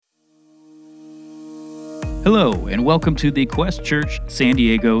Hello, and welcome to the Quest Church San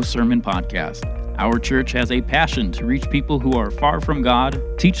Diego Sermon Podcast. Our church has a passion to reach people who are far from God,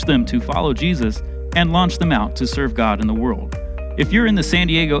 teach them to follow Jesus, and launch them out to serve God in the world. If you're in the San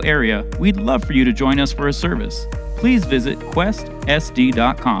Diego area, we'd love for you to join us for a service. Please visit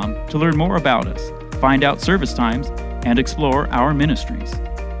questsd.com to learn more about us, find out service times, and explore our ministries.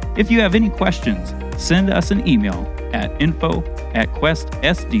 If you have any questions, send us an email at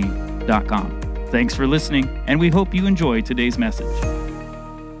info@questsd.com. Thanks for listening, and we hope you enjoy today's message.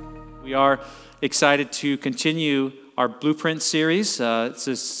 We are excited to continue our Blueprint series.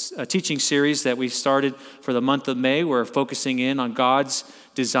 It's a teaching series that we started for the month of May. We're focusing in on God's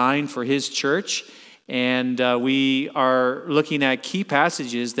design for His church, and we are looking at key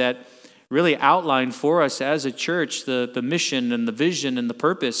passages that really outline for us as a church the mission and the vision and the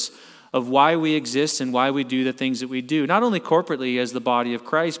purpose of why we exist and why we do the things that we do, not only corporately as the body of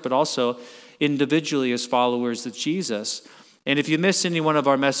Christ, but also individually as followers of Jesus. And if you missed any one of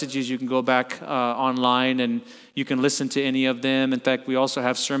our messages, you can go back online and you can listen to any of them. In fact, we also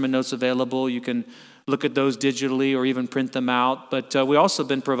have sermon notes available. You can look at those digitally or even print them out. But we also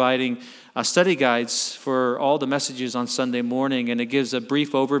been providing study guides for all the messages on Sunday morning, and it gives a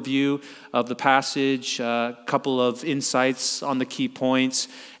brief overview of the passage, a couple of insights on the key points,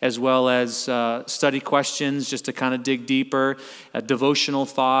 as well as study questions just to kind of dig deeper, a devotional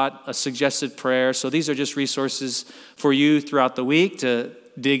thought, a suggested prayer. So these are just resources for you throughout the week to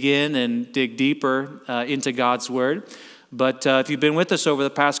dig in and dig deeper into God's Word. But if you've been with us over the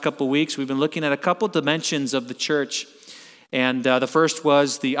past couple weeks, we've been looking at a couple dimensions of the church. And the first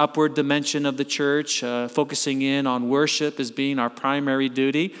was the upward dimension of the church, focusing in on worship as being our primary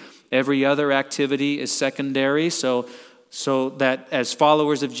duty. Every other activity is secondary, so that as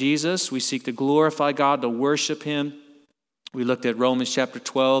followers of Jesus, we seek to glorify God, to worship Him. We looked at Romans chapter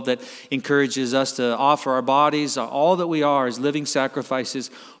 12 that encourages us to offer our bodies, all that we are, as living sacrifices,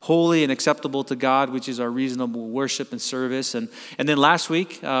 holy and acceptable to God, which is our reasonable worship and service. And then last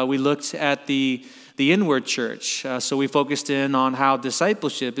week, we looked at the inward church. So we focused in on how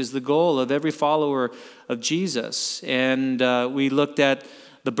discipleship is the goal of every follower of Jesus. And we looked at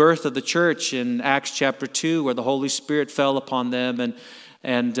the birth of the church in Acts chapter 2, where the Holy Spirit fell upon them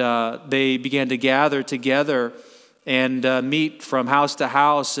and they began to gather together and meet from house to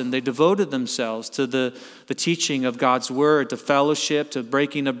house, and they devoted themselves to the teaching of God's Word, to fellowship, to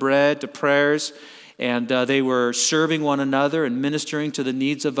breaking of bread, to prayers. And they were serving one another and ministering to the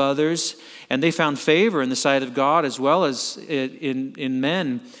needs of others. And they found favor in the sight of God as well as in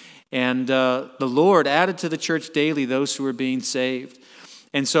men. And the Lord added to the church daily those who were being saved.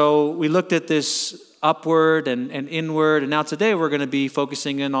 And so we looked at this upward and inward. And now today we're going to be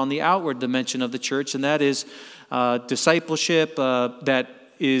focusing in on the outward dimension of the church. And that is discipleship that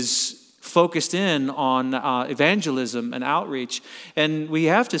is focused in on evangelism and outreach. And we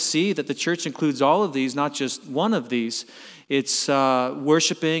have to see that the church includes all of these, not just one of these. It's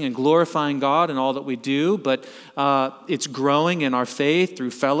worshiping and glorifying God in all that we do, but it's growing in our faith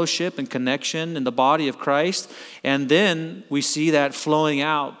through fellowship and connection in the body of Christ. And then we see that flowing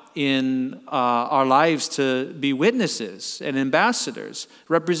out in our lives to be witnesses and ambassadors,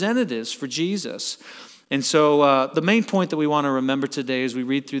 representatives for Jesus. And so the main point that we want to remember today as we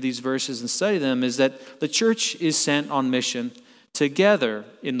read through these verses and study them is that the church is sent on mission together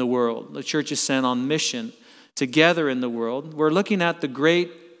in the world. The church is sent on mission together in the world. We're looking at the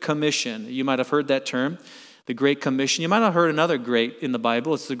Great Commission. You might have heard that term, the Great Commission. You might have heard another great in the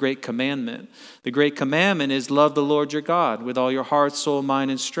Bible. It's the Great Commandment. The Great Commandment is love the Lord your God with all your heart, soul,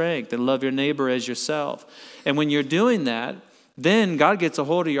 mind, and strength, and love your neighbor as yourself. And when you're doing that, then God gets a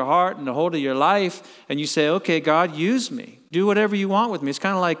hold of your heart and a hold of your life, and you say, okay, God, use me. Do whatever you want with me. It's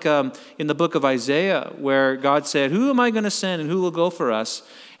kind of like in the book of Isaiah, where God said, who am I going to send and who will go for us?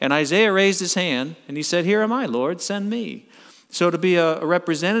 And Isaiah raised his hand, and he said, here am I, Lord, send me. So to be a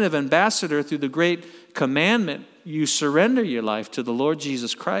representative ambassador through the Great Commandment, you surrender your life to the Lord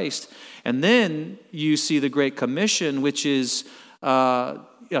Jesus Christ. And then you see the Great Commission, which is a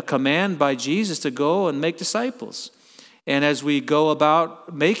command by Jesus to go and make disciples. And as we go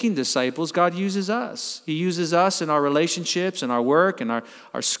about making disciples, God uses us. He uses us in our relationships, in our work, in our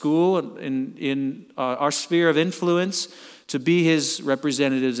school, in our sphere of influence to be His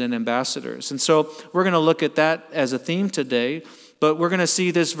representatives and ambassadors. And so we're going to look at that as a theme today, but we're going to see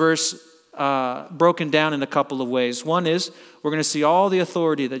this verse broken down in a couple of ways. One is we're going to see all the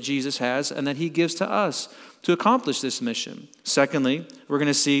authority that Jesus has and that He gives to us to accomplish this mission. Secondly, we're going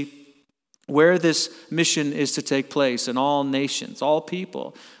to see where this mission is to take place in all nations, all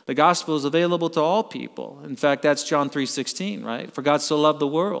people. The gospel is available to all people. In fact, that's John 3:16, right? For God so loved the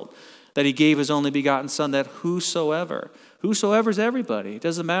world that he gave his only begotten Son, that whosoever is everybody. It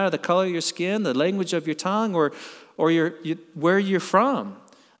doesn't matter the color of your skin, the language of your tongue, or where you're from.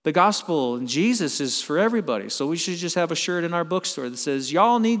 The gospel and Jesus is for everybody. So we should just have a shirt in our bookstore that says,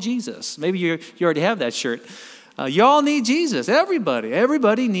 y'all need Jesus. Maybe you already have that shirt. Y'all need Jesus.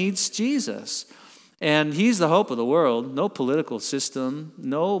 Everybody needs Jesus. And he's the hope of the world. No political system,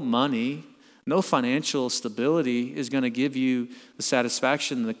 no money, no financial stability is going to give you the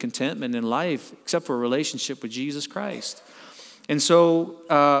satisfaction, the contentment in life, except for a relationship with Jesus Christ. And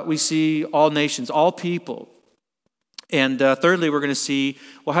so we see all nations, all people. And thirdly, we're going to see,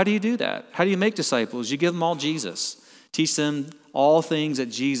 well, how do you do that? How do you make disciples? You give them all Jesus. Teach them all things that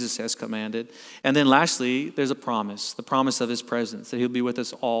Jesus has commanded. And then lastly, there's a promise, the promise of his presence, that he'll be with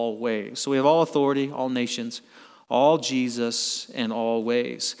us always. So we have all authority, all nations, all Jesus, and all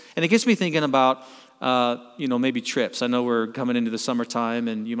ways. And it gets me thinking about, maybe trips. I know we're coming into the summertime,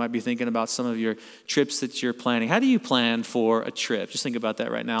 and you might be thinking about some of your trips that you're planning. How do you plan for a trip? Just think about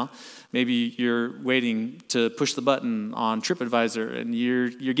that right now. Maybe you're waiting to push the button on TripAdvisor, and you're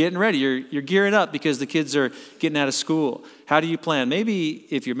getting ready. You're gearing up because the kids are getting out of school. How do you plan? Maybe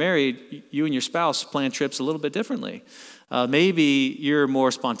if you're married, you and your spouse plan trips a little bit differently. Maybe you're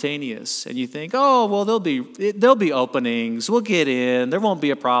more spontaneous and you think, oh, well, there'll be openings. We'll get in. There won't be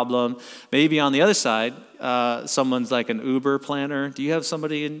a problem. Maybe on the other side, someone's like an Uber planner. Do you have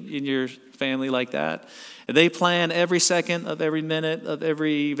somebody in your family like that? They plan every second of every minute of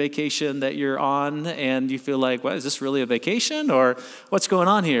every vacation that you're on, and you feel like, well, is this really a vacation or what's going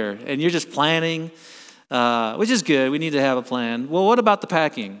on here? And you're just planning, which is good. We need to have a plan. Well, what about the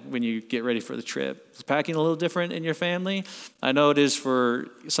packing when you get ready for the trip? Is packing a little different in your family? I know it is for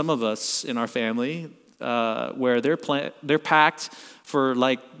some of us in our family, where they're packed for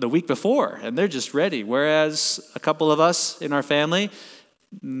like the week before, and they're just ready. Whereas a couple of us in our family,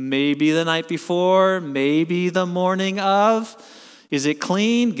 maybe the night before, maybe the morning of. Is it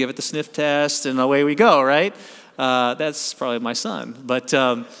clean? Give it the sniff test, and away we go, right? That's probably my son. But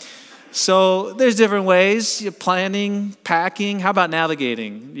so there's different ways. Planning, packing. How about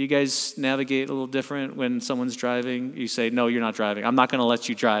navigating? You guys navigate a little different when someone's driving? You say, no, you're not driving. I'm not going to let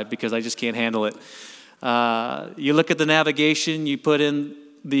you drive because I just can't handle it. You look at the navigation. You put in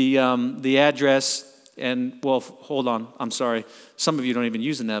the address. And, well, hold on. I'm sorry. Some of you don't even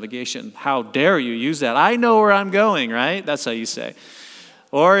use the navigation. How dare you use that? I know where I'm going, right? That's how you say.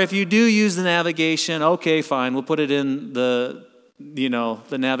 Or if you do use the navigation, okay, fine. We'll put it in the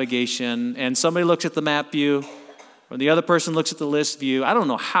navigation. And somebody looks at the map view, or the other person looks at the list view. I don't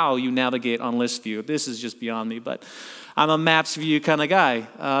know how you navigate on list view. This is just beyond me, but I'm a maps view kind of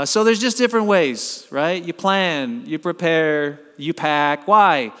guy. So there's just different ways, right? You plan, you prepare, you pack.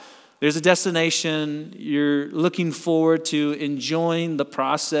 Why? There's a destination. You're looking forward to enjoying the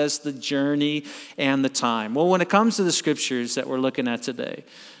process, the journey, and the time. Well, when it comes to the scriptures that we're looking at today,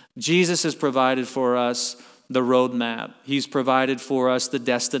 Jesus has provided for us the roadmap. He's provided for us the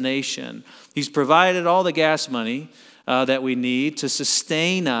destination. He's provided all the gas money that we need to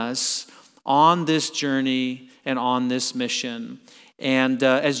sustain us on this journey and on this mission. And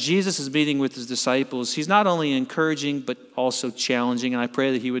as Jesus is meeting with his disciples, he's not only encouraging, but also challenging. And I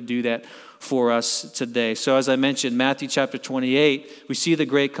pray that he would do that for us today. So as I mentioned, Matthew chapter 28, we see the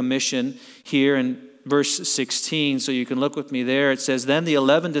Great Commission here in verse 16. So you can look with me there. It says, then the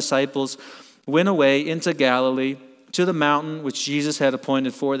 11 disciples went away into Galilee to the mountain which Jesus had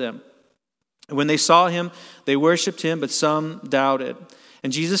appointed for them. And when they saw him, they worshiped him, but some doubted.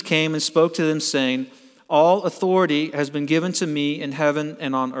 And Jesus came and spoke to them, saying, all authority has been given to me in heaven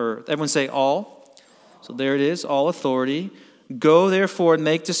and on earth. Everyone say all. So there it is, all authority. Go therefore and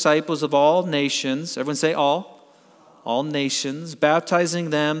make disciples of all nations. Everyone say all. All nations, baptizing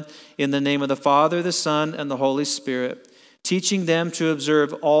them in the name of the Father, the Son, and the Holy Spirit, teaching them to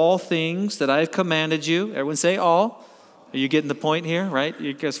observe all things that I have commanded you. Everyone say all. Are you getting the point here, right?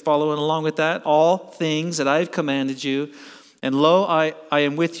 You guys following along with that? All things that I have commanded you. And lo, I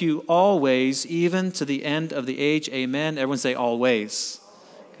am with you always, even to the end of the age. Amen. Everyone say always.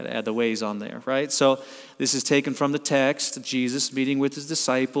 Got to add the ways on there, right? So this is taken from the text, Jesus meeting with his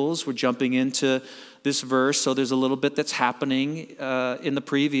disciples. We're jumping into this verse, so there's a little bit that's happening in the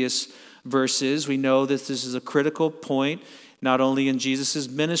previous verses. We know that this is a critical point, not only in Jesus'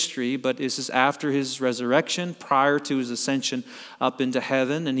 ministry, but this is after his resurrection, prior to his ascension up into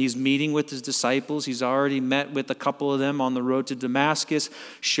heaven. And he's meeting with his disciples. He's already met with a couple of them on the road to Damascus,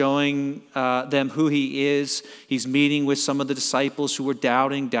 showing them who he is. He's meeting with some of the disciples who were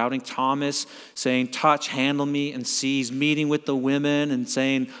doubting Thomas, saying, touch, handle me, and see. He's meeting with the women and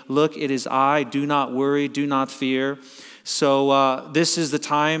saying, look, it is I. Do not worry, do not fear. So this is the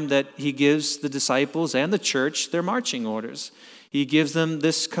time that he gives the disciples and the church their marching orders. He gives them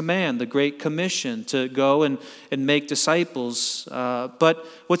this command, the Great Commission, to go and make disciples. But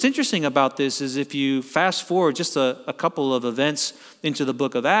what's interesting about this is if you fast forward just a couple of events into the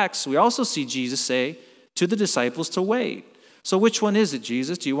book of Acts, we also see Jesus say to the disciples to wait. So which one is it,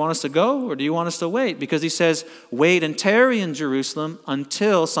 Jesus? Do you want us to go or do you want us to wait? Because he says, wait and tarry in Jerusalem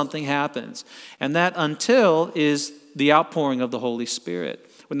until something happens. And that until is the outpouring of the Holy Spirit.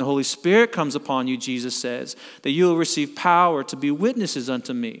 When the Holy Spirit comes upon you, Jesus says, that you will receive power to be witnesses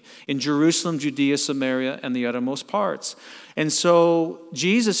unto me in Jerusalem, Judea, Samaria, and the uttermost parts. And so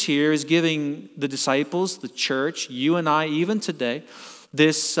Jesus here is giving the disciples, the church, you and I, even today,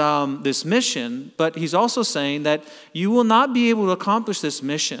 this mission, but he's also saying that you will not be able to accomplish this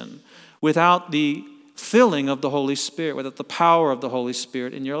mission without the filling of the Holy Spirit, without the power of the Holy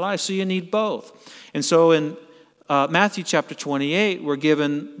Spirit in your life. So you need both. And so in Matthew chapter 28, we're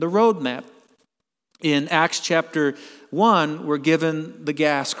given the roadmap. In Acts chapter 1, we're given the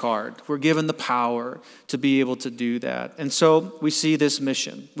gas card. We're given the power to be able to do that. And so we see this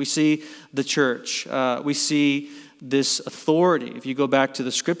mission. We see the church. We see this authority. If you go back to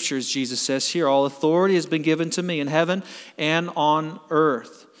the scriptures, Jesus says here, all authority has been given to me in heaven and on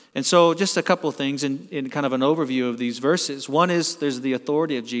earth. And so just a couple of things in kind of an overview of these verses. One is there's the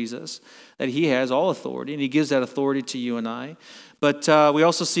authority of Jesus, that he has all authority, and he gives that authority to you and I. But we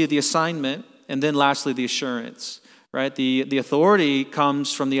also see the assignment, and then lastly, the assurance, right? The authority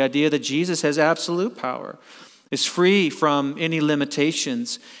comes from the idea that Jesus has absolute power. It's free from any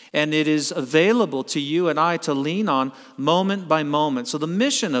limitations, and it is available to you and I to lean on moment by moment. So the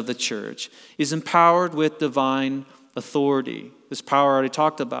mission of the church is empowered with divine authority. This power I already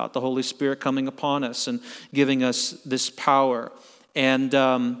talked about, the Holy Spirit coming upon us and giving us this power. And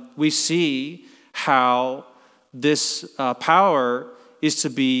we see how this power is to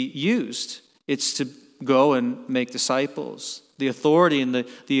be used. It's to go and make disciples. The authority and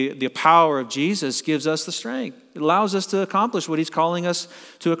the power of Jesus gives us the strength. It allows us to accomplish what he's calling us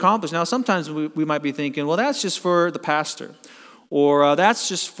to accomplish. Now, sometimes we might be thinking, well, that's just for the pastor. Or that's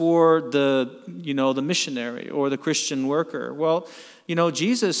just for the missionary or the Christian worker. Well,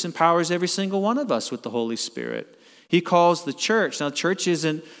 Jesus empowers every single one of us with the Holy Spirit. He calls the church. Now, church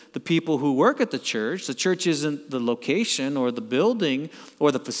isn't the people who work at the church. The church isn't the location or the building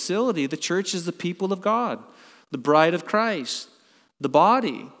or the facility. The church is the people of God, the bride of Christ, the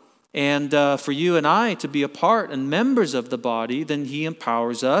body. And for you and I to be a part and members of the body, then he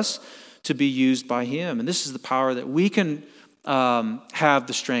empowers us to be used by him. And this is the power that we can have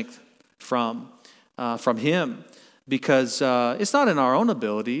the strength from him, because it's not in our own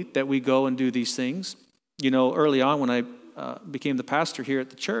ability that we go and do these things. Early on when I became the pastor here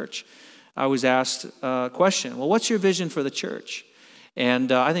at the church, I was asked a question, well, what's your vision for the church?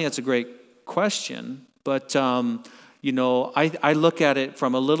 And I think that's a great question, but I look at it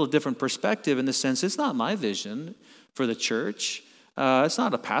from a little different perspective in the sense it's not my vision for the church. It's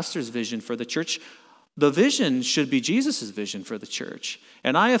not a pastor's vision for the church. The vision should be Jesus' vision for the church.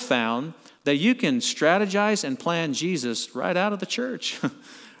 And I have found that you can strategize and plan Jesus right out of the church,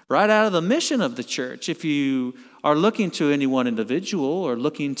 right out of the mission of the church. If you are looking to any one individual or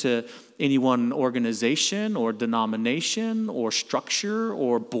looking to any one organization or denomination or structure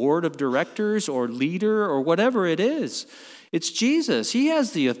or board of directors or leader or whatever it is, it's Jesus. He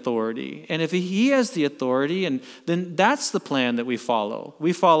has the authority. And if he has the authority, then that's the plan that we follow.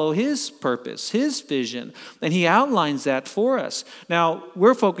 We follow his purpose, his vision, and he outlines that for us. Now,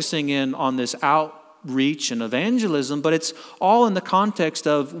 we're focusing in on this outreach and evangelism, but it's all in the context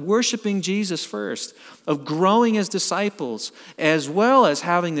of worshiping Jesus first, of growing as disciples, as well as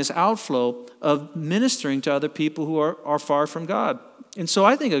having this outflow of ministering to other people who are far from God. And so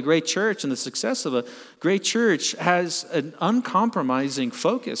I think a great church and the success of a great church has an uncompromising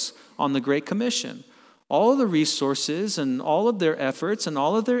focus on the Great Commission. All of the resources and all of their efforts and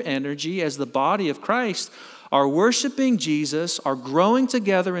all of their energy as the body of Christ are worshiping Jesus, are growing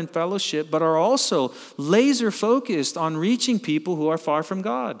together in fellowship, but are also laser focused on reaching people who are far from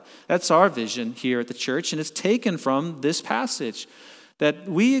God. That's our vision here at the church, and it's taken from this passage. That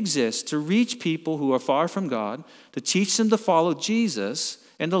we exist to reach people who are far from God, to teach them to follow Jesus,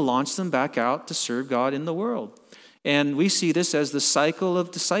 and to launch them back out to serve God in the world. And we see this as the cycle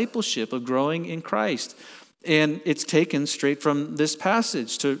of discipleship, of growing in Christ. And it's taken straight from this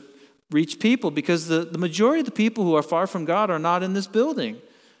passage to reach people, because the majority of the people who are far from God are not in this building.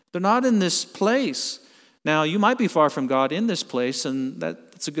 They're not in this place. Now, you might be far from God in this place, and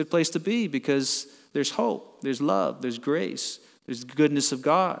that's a good place to be, because there's hope, there's love, there's grace. There's the goodness of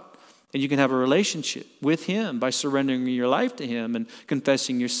God. And you can have a relationship with him by surrendering your life to him and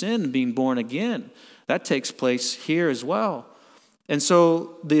confessing your sin and being born again. That takes place here as well. And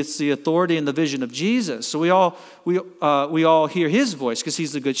so it's the authority and the vision of Jesus. So we all hear his voice because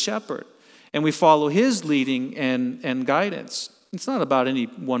he's the good shepherd. And we follow his leading and guidance. It's not about any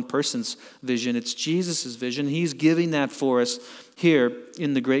one person's vision. It's Jesus' vision. He's giving that for us here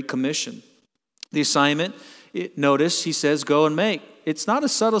in the Great Commission. The assignment, notice he says, go and make. It's not a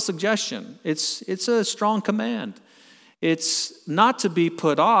subtle suggestion. It's a strong command. It's not to be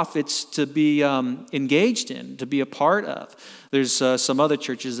put off. It's to be engaged in, to be a part of. There's some other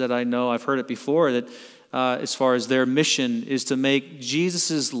churches that I know, I've heard it before, that as far as their mission is to make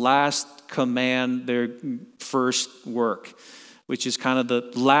Jesus' last command their first work, which is kind of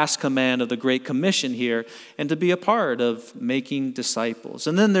the last command of the Great Commission here, and to be a part of making disciples.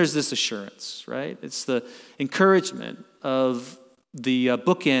 And then there's this assurance, right? It's the encouragement of the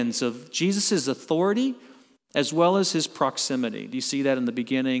bookends of Jesus' authority as well as his proximity. Do you see that in the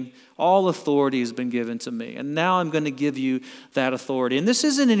beginning? All authority has been given to me, and now I'm going to give you that authority. And this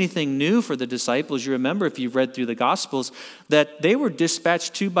isn't anything new for the disciples. You remember, if you've read through the Gospels, that they were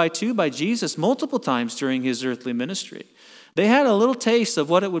dispatched 2 by 2 by Jesus multiple times during his earthly ministry. They had a little taste of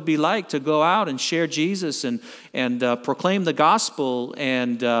what it would be like to go out and share Jesus and proclaim the gospel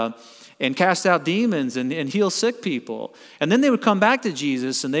and cast out demons and heal sick people. And then they would come back to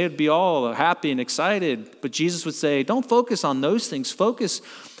Jesus and they would be all happy and excited. But Jesus would say, don't focus on those things. Focus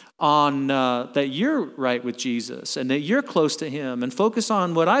on that you're right with Jesus and that you're close to him, and focus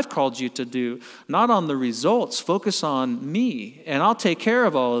on what I've called you to do, not on the results. Focus on me, and I'll take care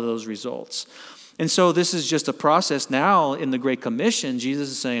of all of those results. And so this is just a process now in the Great Commission. Jesus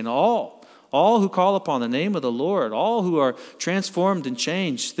is saying, all who call upon the name of the Lord, all who are transformed and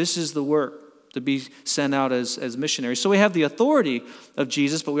changed, this is the work, to be sent out as missionaries. So we have the authority of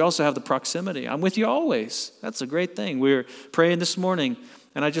Jesus, but we also have the proximity. I'm with you always. That's a great thing. We're praying this morning,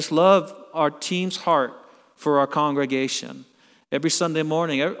 and I just love our team's heart for our congregation. Every Sunday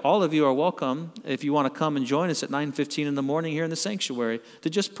morning, all of you are welcome if you want to come and join us at 9:15 in the morning here in the sanctuary to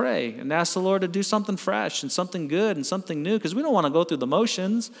just pray and ask the Lord to do something fresh and something good and something new, because we don't want to go through the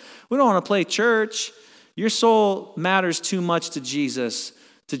motions. We don't want to play church. Your soul matters too much to Jesus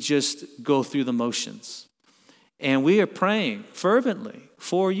to just go through the motions. And we are praying fervently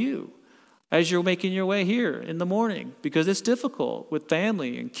for you as you're making your way here in the morning, because it's difficult with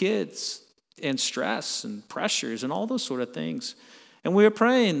family and kids and stress and pressures and all those sort of things. And we are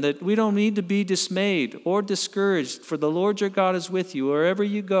praying that we don't need to be dismayed or discouraged, for the Lord your God is with you wherever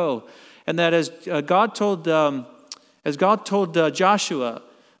you go. And that as God told Joshua,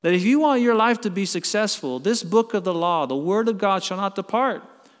 that if you want your life to be successful, this book of the law, the word of God, shall not depart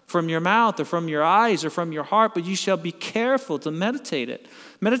from your mouth or from your eyes or from your heart, but you shall be careful to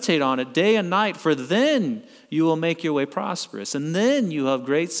meditate on it day and night, for then you will make your way prosperous, and then you have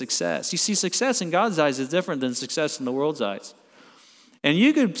great success. You see, success in God's eyes is different than success in the world's eyes. And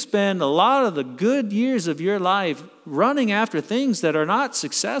you could spend a lot of the good years of your life running after things that are not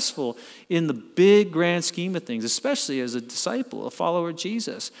successful in the big grand scheme of things, especially as a disciple, a follower of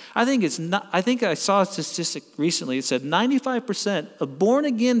Jesus. I think I saw a statistic recently. It said 95% of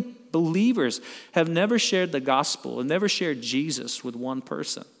born-again believers have never shared the gospel and never shared Jesus with one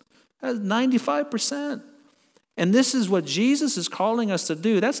person. That's 95%. And this is what Jesus is calling us to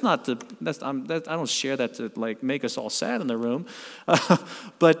do. I don't share that to like make us all sad in the room,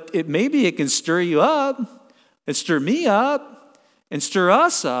 but maybe it can stir you up, and stir me up, and stir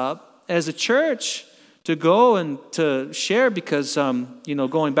us up as a church to go and to share. Because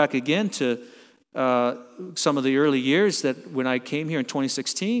going back again to some of the early years that when I came here in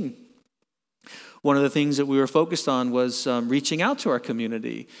 2016. One of the things that we were focused on was reaching out to our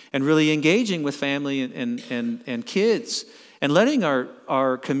community and really engaging with family and kids, and letting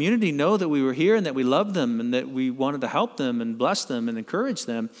our community know that we were here and that we loved them and that we wanted to help them and bless them and encourage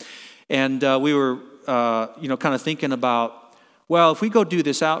them. And we were, kind of thinking about, well, if we go do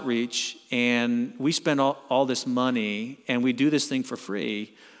this outreach and we spend all this money and we do this thing for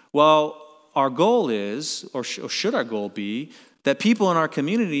free, well, our goal is, or should our goal be, that people in our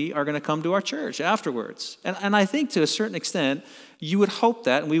community are going to come to our church afterwards. And I think to a certain extent, you would hope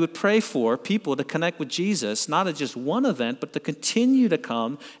that, and we would pray for people to connect with Jesus, not at just one event, but to continue to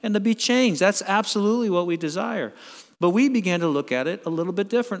come and to be changed. That's absolutely what we desire. But we began to look at it a little bit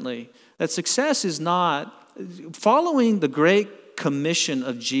differently. That success is not following the Great Commission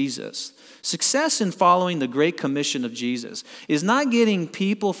of Jesus. Success in following the Great Commission of Jesus is not getting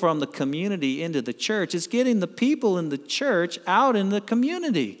people from the community into the church. It's getting the people in the church out in the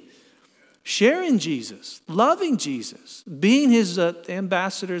community. sharing Jesus, loving Jesus, being his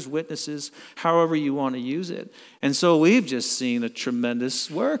ambassadors, witnesses, however you want to use it. And so we've just seen a tremendous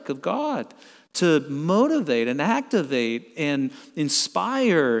work of God to motivate and activate and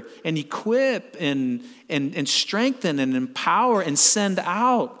inspire and equip and strengthen and empower and send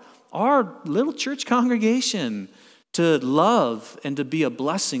out our little church congregation to love and to be a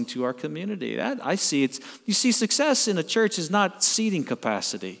blessing to our community. That I see you see success in a church is not seating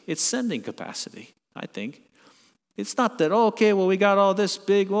capacity, it's sending capacity, I think. It's not that, we got all this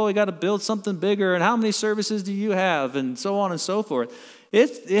big, we got to build something bigger, and how many services do you have, and so on and so forth.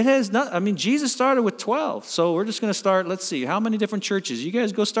 It has not, Jesus started with 12, so we're just going to start, let's see, how many different churches? You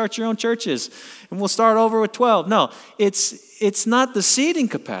guys go start your own churches, and we'll start over with 12. No, it's not the seating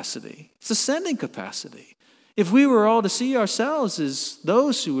capacity, it's the sending capacity. If we were all to see ourselves as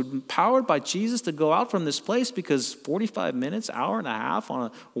those who were empowered by Jesus to go out from this place because 45 minutes, hour and a half on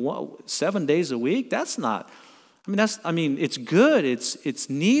 7 days a week, that's not, it's good, it's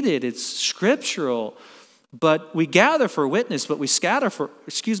needed, it's scriptural, but we gather for witness, but we gather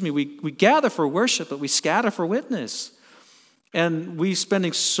for worship, but we scatter for witness. And we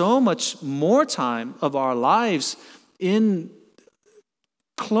spending so much more time of our lives in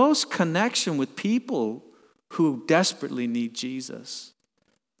close connection with people who desperately need Jesus.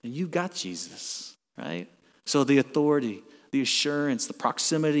 And you got Jesus, right? So the authority, the assurance, the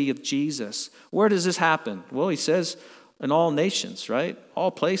proximity of Jesus. Where does this happen? Well, he says in all nations, right?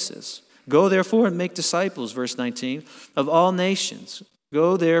 All places. Go therefore and make disciples, verse 19, of all nations.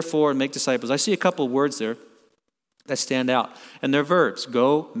 Go therefore and make disciples. I see a couple of words there that stand out. And they're verbs.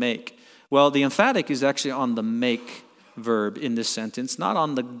 Go, make. Well, the emphatic is actually on the make verb in this sentence, not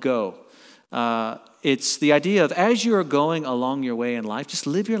on the go. It's the idea of as you are going along your way in life, just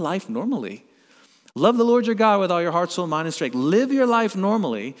live your life normally. Love the Lord your God with all your heart, soul, mind, and strength. Live your life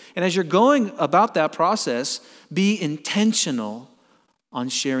normally. And as you're going about that process, be intentional on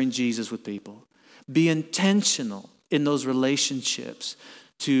sharing Jesus with people. Be intentional in those relationships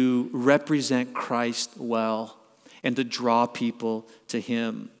to represent Christ well and to draw people to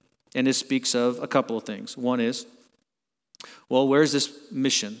him. And it speaks of a couple of things. One is, where's this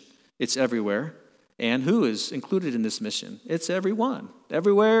mission? It's everywhere. And who is included in this mission? It's everyone.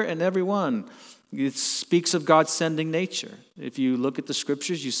 Everywhere and everyone. It speaks of God's sending nature. If you look at the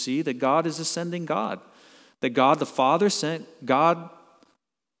scriptures, you see that God is a sending God. That God the Father sent God,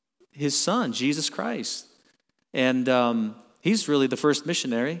 his Son, Jesus Christ. And he's really the first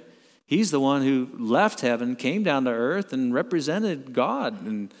missionary. He's the one who left heaven, came down to earth, and represented God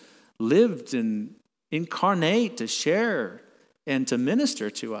and lived and incarnate to share and to minister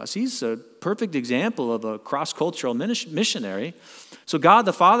to us. He's a perfect example of a cross-cultural missionary. So God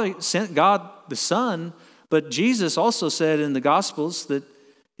the Father sent God the Son, but Jesus also said in the Gospels that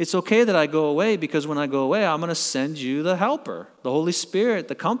it's okay that I go away because when I go away, I'm going to send you the Helper, the Holy Spirit,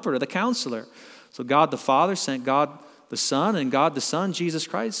 the Comforter, the Counselor. So God the Father sent God the Son, and God the Son, Jesus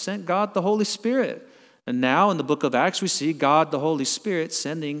Christ, sent God the Holy Spirit. And now in the book of Acts, we see God the Holy Spirit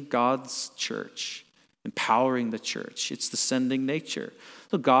sending God's church, empowering the church. It's the sending nature.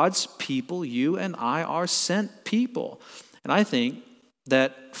 So God's people, you and I, are sent people. And I think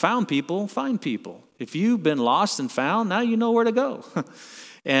that found people find people. If you've been lost and found, now you know where to go.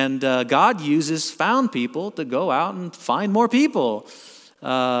 And God uses found people to go out and find more people.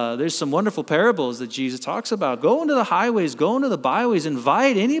 There's some wonderful parables that Jesus talks about. Go into the highways, go into the byways,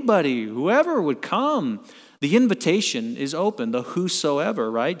 invite anybody, whoever would come. The invitation is open, the whosoever,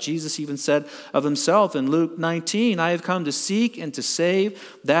 right? Jesus even said of himself in Luke 19, I have come to seek and to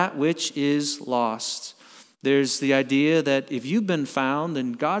save that which is lost. There's the idea that if you've been found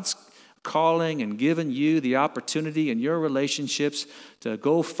and God's calling and given you the opportunity in your relationships to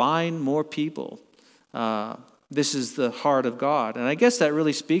go find more people, this is the heart of God. And I guess that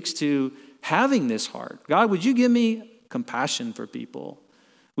really speaks to having this heart. God, would you give me compassion for people?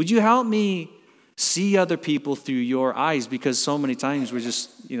 Would you help me see other people through your eyes? Because so many times we're just,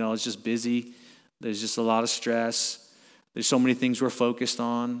 it's just busy. There's just a lot of stress. There's so many things we're focused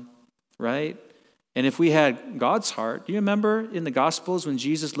on, right? And if we had God's heart, do you remember in the Gospels when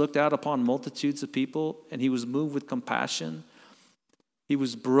Jesus looked out upon multitudes of people and he was moved with compassion? He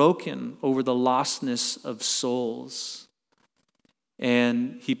was broken over the lostness of souls.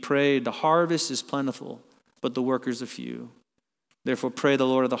 And he prayed, the harvest is plentiful, but the workers are few. Therefore, pray the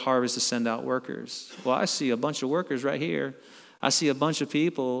Lord of the harvest to send out workers. Well, I see a bunch of workers right here. I see a bunch of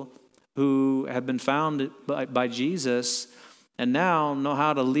people who have been found by Jesus and now know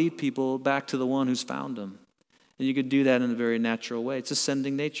how to lead people back to the one who's found them. And you could do that in a very natural way. It's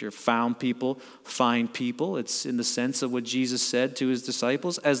ascending nature. Found people, find people. It's in the sense of what Jesus said to his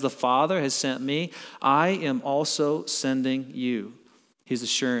disciples. As the Father has sent me, I am also sending you. His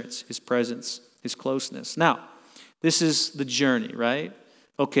assurance, his presence, his closeness. Now, this is the journey, right?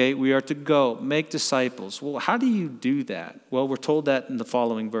 Okay, we are to go, make disciples. Well, how do you do that? Well, we're told that in the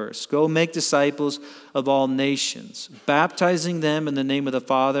following verse. Go make disciples of all nations, baptizing them in the name of the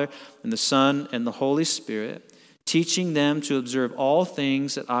Father and the Son and the Holy Spirit, teaching them to observe all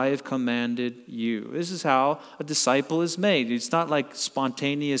things that I have commanded you. This is how a disciple is made. It's not like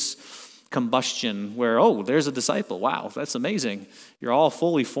spontaneous combustion where, oh, there's a disciple. Wow, that's amazing. You're all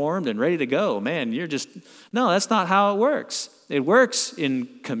fully formed and ready to go. Man, no, that's not how it works. It works in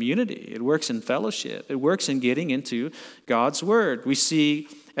community. It works in fellowship. It works in getting into God's word. We see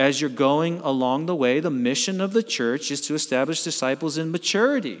as you're going along the way, the mission of the church is to establish disciples in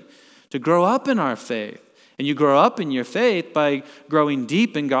maturity, to grow up in our faith. And you grow up in your faith by growing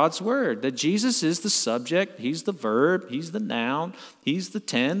deep in God's word, that Jesus is the subject, he's the verb, he's the noun, he's the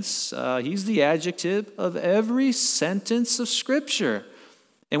tense, he's the adjective of every sentence of Scripture.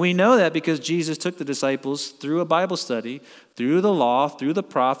 And we know that because Jesus took the disciples through a Bible study, through the law, through the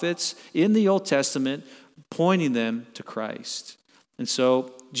prophets, in the Old Testament, pointing them to Christ. And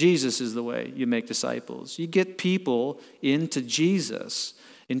so Jesus is the way you make disciples. You get people into Jesus,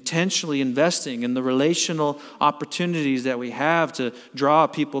 intentionally investing in the relational opportunities that we have to draw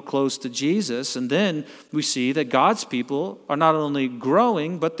people close to Jesus. And then we see that God's people are not only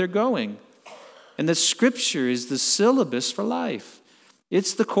growing, but they're going. And that Scripture is the syllabus for life.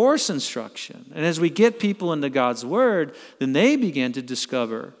 It's the course instruction. And as we get people into God's word, then they begin to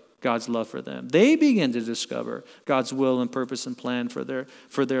discover God's love for them. They begin to discover God's will and purpose and plan for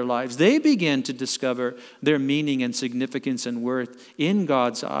their lives. They begin to discover their meaning and significance and worth in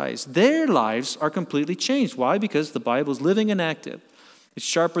God's eyes. Their lives are completely changed. Why? Because the Bible is living and active. It's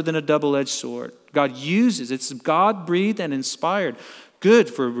sharper than a double-edged sword. God uses, it's God-breathed and inspired,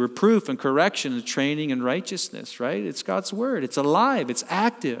 good for reproof and correction and training in righteousness, right? It's God's word. It's alive. It's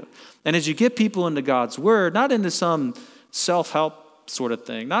active. And as you get people into God's word, not into some self-help sort of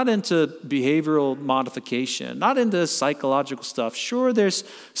thing, not into behavioral modification, not into psychological stuff. Sure, there's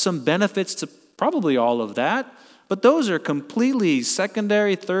some benefits to probably all of that, but those are completely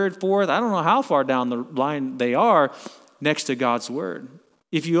secondary, third, fourth. I don't know how far down the line they are next to God's word.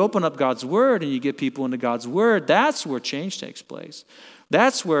 If you open up God's word and you get people into God's word, that's where change takes place.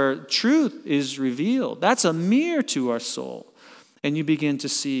 That's where truth is revealed. That's a mirror to our soul. And you begin to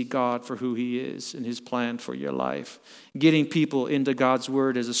see God for who he is and his plan for your life. Getting people into God's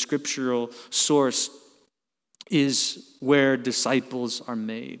word as a scriptural source is where disciples are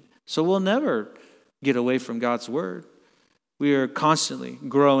made. So we'll never get away from God's word. We are constantly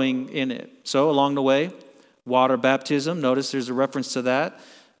growing in it. So along the way, water baptism, notice there's a reference to that,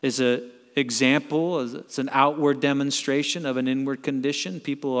 is an example, it's an outward demonstration of an inward condition.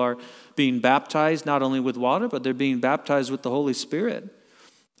 People are being baptized not only with water, but they're being baptized with the Holy Spirit.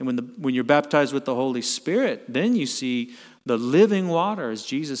 And when you're baptized with the Holy Spirit, then you see the living water, as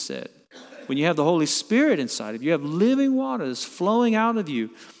Jesus said. When you have the Holy Spirit inside of you, you have living water that's flowing out of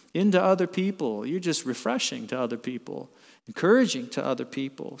you into other people. You're just refreshing to other people, encouraging to other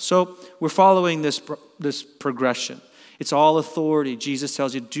people. So we're following this progression. It's all authority. Jesus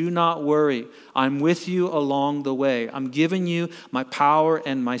tells you, do not worry. I'm with you along the way. I'm giving you my power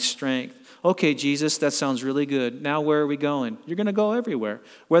and my strength. Okay, Jesus, that sounds really good. Now where are we going? You're going to go everywhere,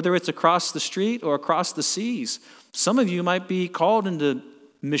 whether it's across the street or across the seas. Some of you might be called into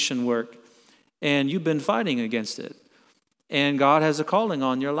mission work, and you've been fighting against it. And God has a calling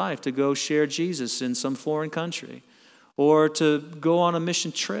on your life to go share Jesus in some foreign country or to go on a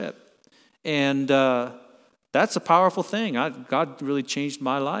mission trip. And that's a powerful thing. God really changed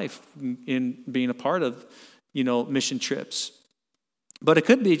my life in being a part of, mission trips. But it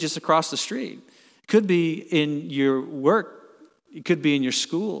could be just across the street. It could be in your work. It could be in your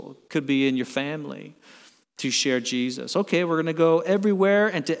school. It could be in your family to share Jesus. Okay, we're going to go everywhere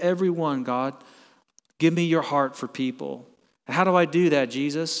and to everyone, God. Give me your heart for people. How do I do that,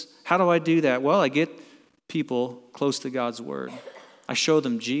 Jesus? How do I do that? Well, I get people close to God's word. I show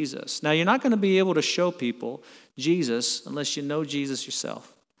them Jesus. Now, you're not going to be able to show people Jesus unless you know Jesus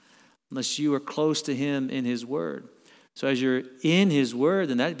yourself, unless you are close to him in his word. So as you're in his word,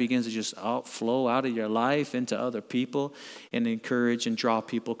 then that begins to just flow out of your life into other people and encourage and draw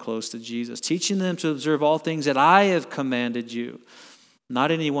people close to Jesus. Teaching them to observe all things that I have commanded you.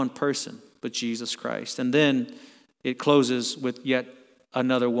 Not any one person, but Jesus Christ. And then it closes with yet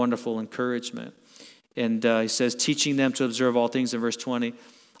another wonderful encouragement. And he says, teaching them to observe all things in verse 20.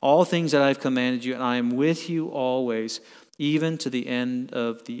 all things that I've commanded you, and I am with you always, even to the end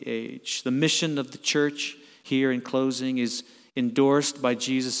of the age. The mission of the church here in closing is endorsed by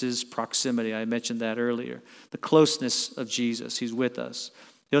Jesus' proximity. I mentioned that earlier. The closeness of Jesus. He's with us.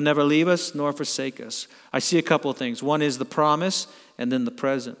 He'll never leave us nor forsake us. I see a couple of things. One is the promise and then the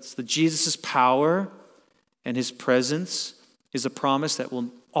presence. The Jesus' power and his presence is a promise that will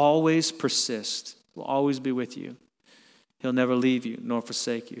always persist, will always be with you. He'll never leave you nor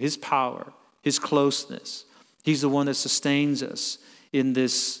forsake you. His power, his closeness. He's the one that sustains us in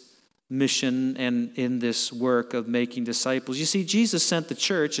this mission and in this work of making disciples. You see, Jesus sent the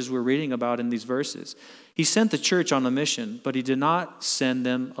church, as we're reading about in these verses. He sent the church on a mission, but he did not send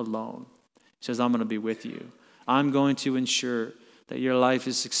them alone. He says, I'm going to be with you. I'm going to ensure that your life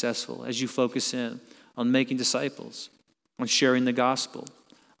is successful as you focus in on making disciples, on sharing the gospel,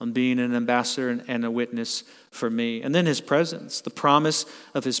 on being an ambassador and a witness for me. And then his presence. The promise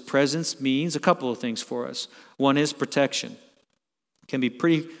of his presence means a couple of things for us. One is protection. It can be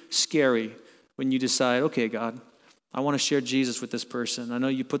pretty scary when you decide, okay, God, I want to share Jesus with this person. I know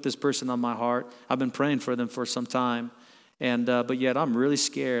you put this person on my heart. I've been praying for them for some time. But yet I'm really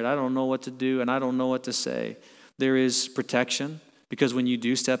scared. I don't know what to do, and I don't know what to say. There is protection, because when you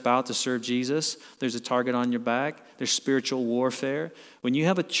do step out to serve Jesus, there's a target on your back. There's spiritual warfare. When you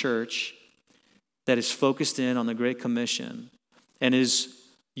have a church that is focused in on the Great Commission and is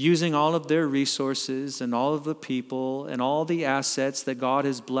using all of their resources and all of the people and all the assets that God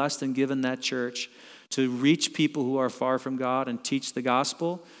has blessed and given that church to reach people who are far from God and teach the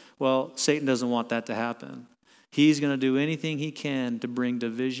gospel, well, Satan doesn't want that to happen. He's going to do anything he can to bring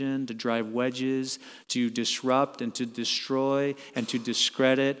division, to drive wedges, to disrupt and to destroy and to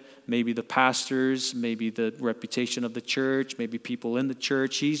discredit maybe the pastors, maybe the reputation of the church, maybe people in the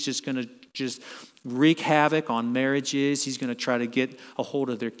church. He's just going to wreak havoc on marriages. He's going to try to get a hold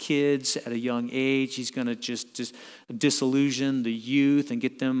of their kids at a young age. He's going to just disillusion the youth and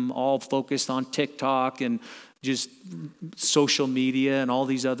get them all focused on TikTok and just social media and all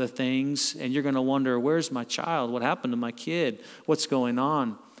these other things. And you're going to wonder, where's my child? What happened to my kid? What's going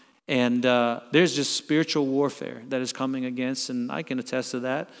on? And there's just spiritual warfare that is coming against, and I can attest to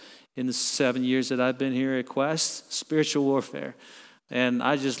that in the 7 years that I've been here at Quest, spiritual warfare. And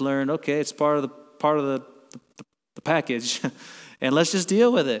I just learned, okay, it's part of the package, and let's just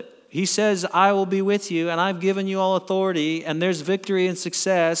deal with it. He says, I will be with you, and I've given you all authority, and there's victory and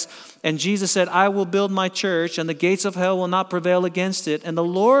success. And Jesus said, I will build my church, and the gates of hell will not prevail against it. And the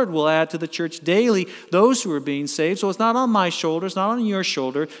Lord will add to the church daily those who are being saved. So it's not on my shoulder, it's not on your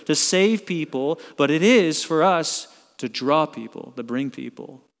shoulder to save people, but it is for us to draw people, to bring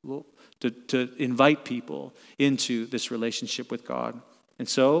people, to invite people into this relationship with God. And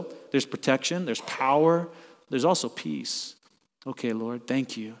so there's protection, there's power, there's also peace. Okay, Lord,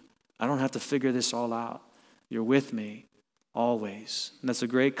 thank you. I don't have to figure this all out. You're with me always. And that's a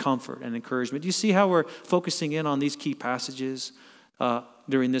great comfort and encouragement. Do you see how we're focusing in on these key passages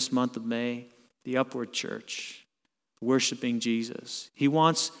during this month of May? The Upward Church, worshiping Jesus. He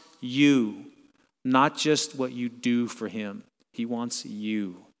wants you, not just what you do for him. He wants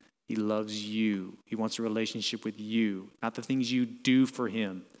you. He loves you. He wants a relationship with you, not the things you do for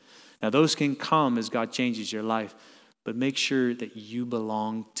him. Now, those can come as God changes your life. But make sure that you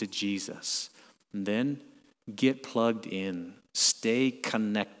belong to Jesus. And then get plugged in. Stay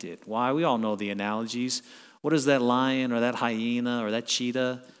connected. Why? We all know the analogies. What is that lion or that hyena or that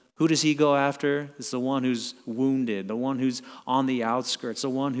cheetah? Who does he go after? It's the one who's wounded, the one who's on the outskirts, the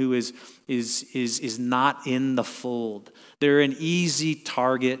one who is not in the fold. They're an easy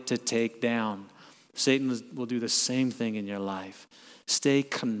target to take down. Satan will do the same thing in your life. Stay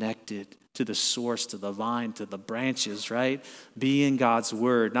connected to the source, to the vine, to the branches, right? Be in God's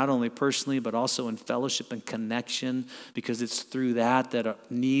word, not only personally, but also in fellowship and connection, because it's through that our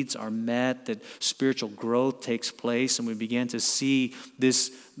needs are met, that spiritual growth takes place, and we begin to see this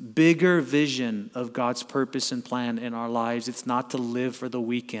bigger vision of God's purpose and plan in our lives. It's not to live for the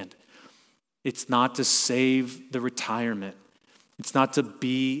weekend. It's not to save the retirement. It's not to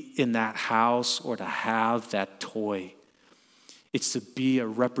be in that house or to have that toy. It's to be a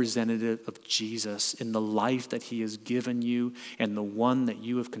representative of Jesus in the life that he has given you and the one that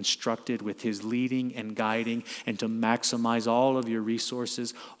you have constructed with his leading and guiding, and to maximize all of your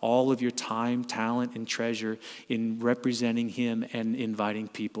resources, all of your time, talent, and treasure in representing him and inviting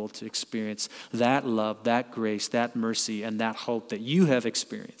people to experience that love, that grace, that mercy, and that hope that you have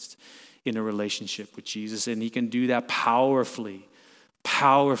experienced in a relationship with Jesus. And he can do that powerfully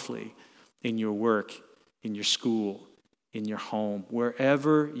in your work, in your school, in your home,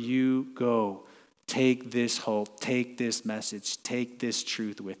 wherever you go. take this hope, take this message, take this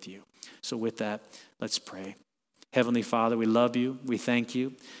truth with you. So with that, let's pray. Heavenly Father, we love you. We thank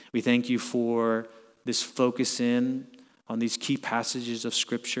you. We thank you for this focus in on these key passages of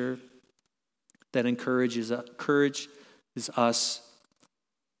Scripture that encourages us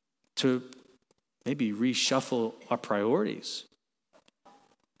to maybe reshuffle our priorities.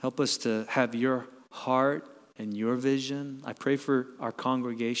 Help us to have your heart and your vision. I pray for our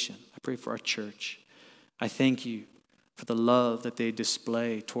congregation. I pray for our church. I thank you for the love that they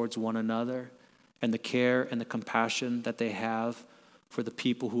display towards one another and the care and the compassion that they have for the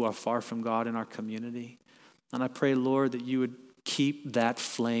people who are far from God in our community. And I pray, Lord, that you would keep that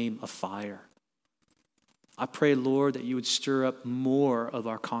flame afire. I pray, Lord, that you would stir up more of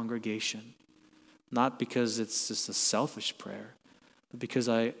our congregation, not because it's just a selfish prayer, but because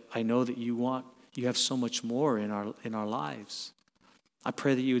I know that you have so much more in our lives. I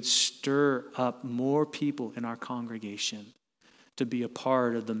pray that you would stir up more people in our congregation to be a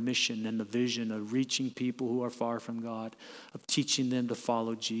part of the mission and the vision of reaching people who are far from God, of teaching them to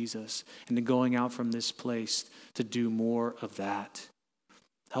follow Jesus, and to going out from this place to do more of that.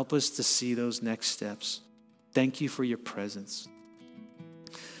 Help us to see those next steps. Thank you for your presence.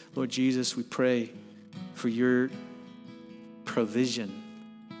 Lord Jesus, we pray for your provision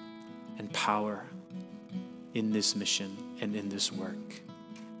and power in this mission and in this work.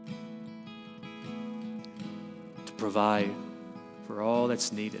 To provide for all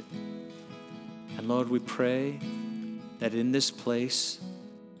that's needed. And Lord, we pray that in this place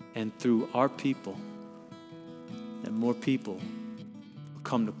and through our people, that more people will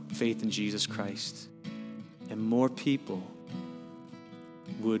come to faith in Jesus Christ. And more people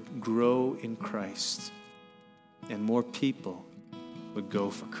would grow in Christ. And more people would go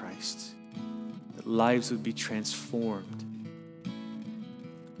for Christ. That lives would be transformed.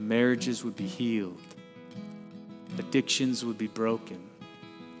 Marriages would be healed. Addictions would be broken.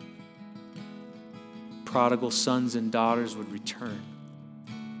 Prodigal sons and daughters would return.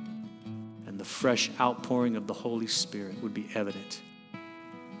 And the fresh outpouring of the Holy Spirit would be evident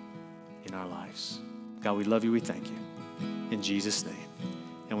in our lives. God, we love you. We thank you. In Jesus' name.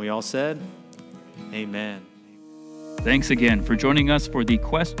 And we all said, amen. Thanks again for joining us for the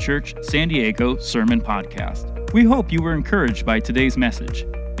Quest Church San Diego Sermon Podcast. We hope you were encouraged by today's message.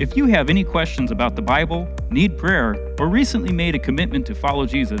 If you have any questions about the Bible, need prayer, or recently made a commitment to follow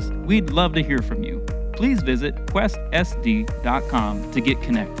Jesus, we'd love to hear from you. Please visit questsd.com to get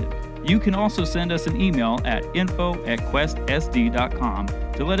connected. You can also send us an email at info@questsd.com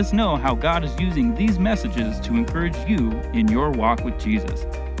to let us know how God is using these messages to encourage you in your walk with Jesus.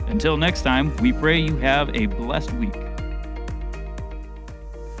 Until next time, we pray you have a blessed week.